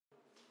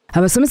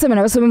Abasomesa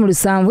bano abasoba mu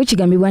lusanvu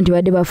kigambibwa nti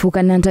badde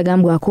bafuuka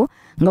nnantagambwako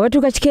nga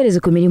batuuka kikeerezi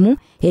ku mirimu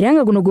era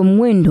nga guno gwe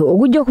muwendo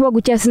ogujja okuba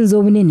gukyasinza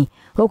obunene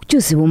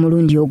okukyusibwa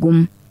omulundi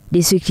ogumu.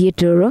 Disitulikiti y'e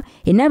Tororo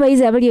erina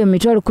abayizi abali mu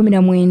mitwalo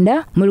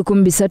 19 mu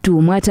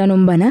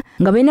 354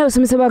 nga balina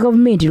abasomesa ba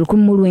gavumenti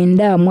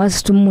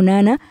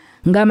 1968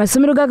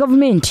 ng'amasomero ga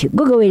gavumenti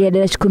go gawerera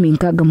ddala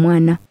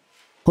 164.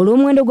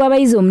 Olw'omuwendo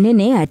gw'abayizi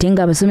omunene ate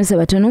nga abasomesa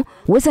batono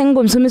wesanga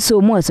ng'omusomesa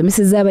omu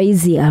asomesezza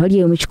abayizi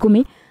abali mu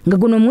 100 nga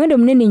guno omuwendo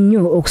munene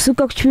nnyo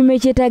okusukka ku kipimo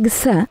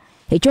ekyetaagisa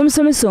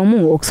ekyomusomesa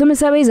omu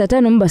okusomesa abayizi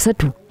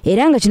 53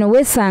 era nga kino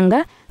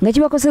weesanga nga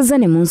kibakosezza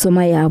ne mu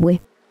nsoma yaabwe.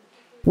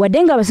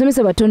 Wadde nga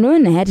abasomesa batono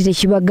naye ate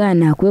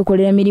tekibagaana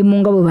kwekolera mirimu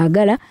nga bwe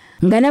baagala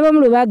nga n'abamu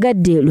lwe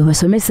baagadde lwe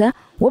basomesa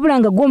wabula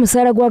nga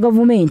gw'omusaala gwa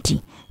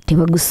gavumenti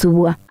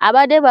tebagusubwa.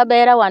 Abadde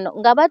babeera wano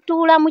nga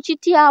batuula mu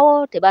kiti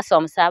awo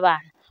tebasomesa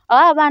abaana.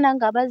 Abaana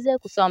nga bazze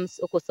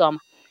okusoma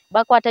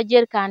bakwata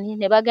jerikani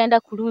ne bagenda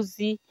ku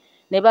luzzi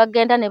ne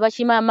bagenda ne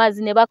bakima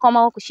amazzi ne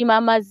bakomawo okukima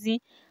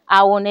amazzi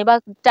awo ne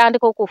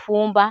batandika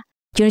okufumba.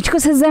 Kino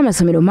kikosezza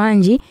amasomero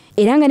mangi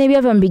era nga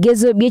n'ebyava mu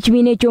bigezo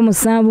by'ekibiina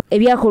ekyomusanvu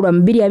ebyakolwa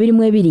mu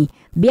 2022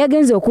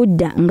 byagenze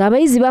okudda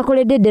ng'abayizi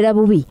bakoledde ddala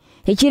bubi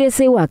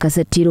ekireeseewo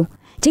akasattiro.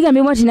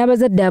 Kigambibwa nti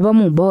n'abazadde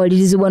abamu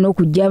bawalirizibwa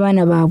n'okujja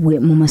abaana baabwe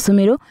mu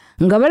masomero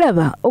nga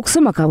balaba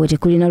okusoma kaabwe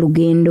tekulina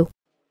lugendo.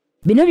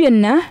 Bino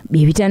byonna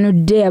bye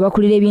bitanudde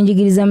abakulira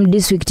ebyenjigiriza mu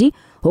disitulikiti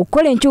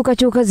okukola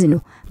enkyukakyuka zino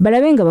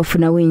balabe nga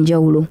bafunawo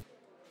enjawulo.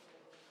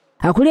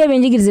 Akulira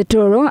ebyenjigiriza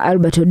Tororo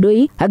Albert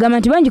Odoi agamba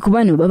nti bangi ku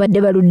bano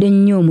babadde baludde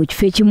nnyo mu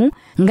kifo ekimu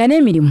nga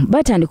n'emirimu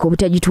batandika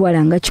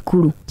obutagitwala nga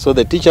kikulu. So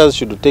the teachers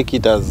should take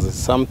it as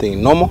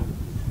something normal.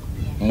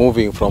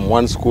 Moving from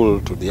one school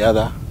to the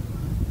other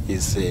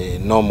is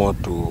normal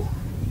to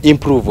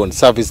improve on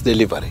service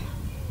delivery.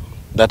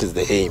 That is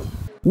the aim.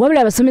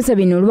 Wabula abasomesa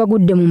bino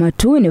olubagudde mu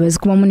matu ne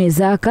bazikumamu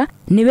nezaaka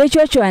ne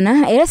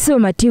beekyocwana era si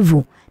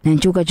bamativu na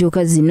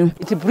nkyukakyuka zino.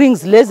 It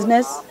brings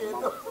laziness,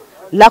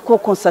 lack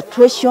of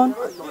concentration,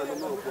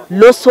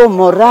 loss of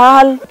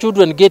morale.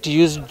 Children get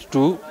used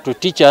to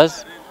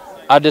teachers.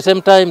 At the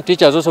same time,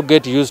 teachers also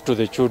get used to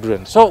the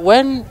children. So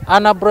when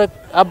an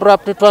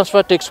abrupt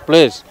transfer takes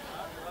place,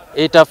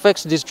 it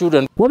affects these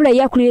children. Wabula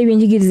yakulira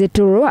ebyenjigiriza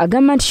Tororo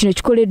agamba nti kino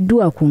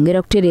kikoleddwa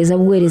kwongera kutereeza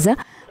buweereza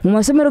mu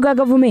masomero ga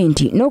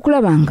gavumenti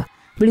n'okulaba nga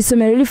buli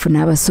somero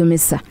lifuna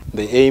abasomesa.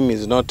 The aim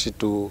is not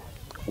to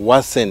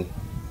worsen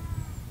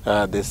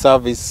the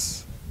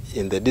service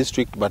in the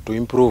district but to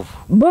improve.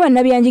 Bo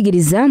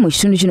bannabyanjigiriza mu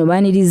kitundu kino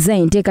baaniriza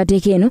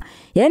enteekateeka eno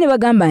era ne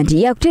bagamba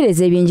nti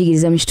yakutereeza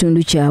ebyenjigiriza mu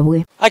kitundu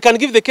kyabwe. I can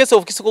give the case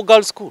of Kisoko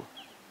Girls School.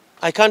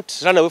 I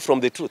can't run away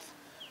from the truth.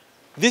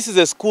 This is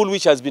a school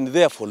which has been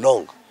there for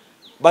long.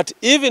 But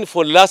even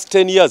for the last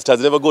 10 years, it has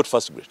never got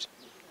first grade.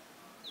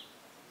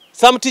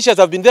 Some teachers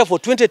have been there for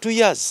 22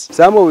 years.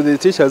 Some of the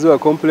teachers who are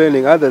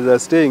complaining, others are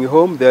staying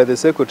home. They are the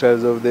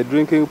secretaries of the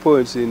drinking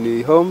points in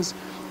the homes.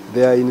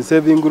 They are in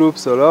saving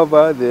groups all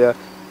over. They are,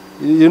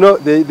 you know,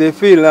 they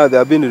feel now they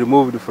are being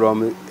removed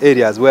from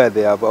areas where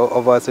they have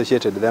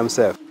over-associated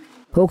themselves.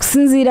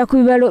 Okusinziira ku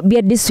bibalo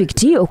bya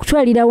disitulikiti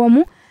okutwalira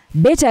wamu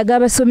beetaaga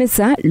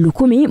abasomesa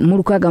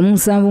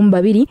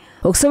 1,672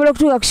 okusobola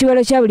okutuuka ku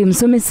kibalo kya buli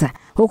musomesa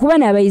okuba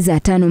n'abayizi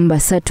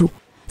 53.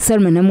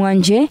 Salma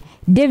Namwanje,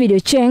 David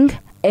Ocheng,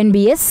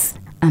 NBS,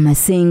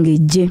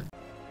 Amasengejje.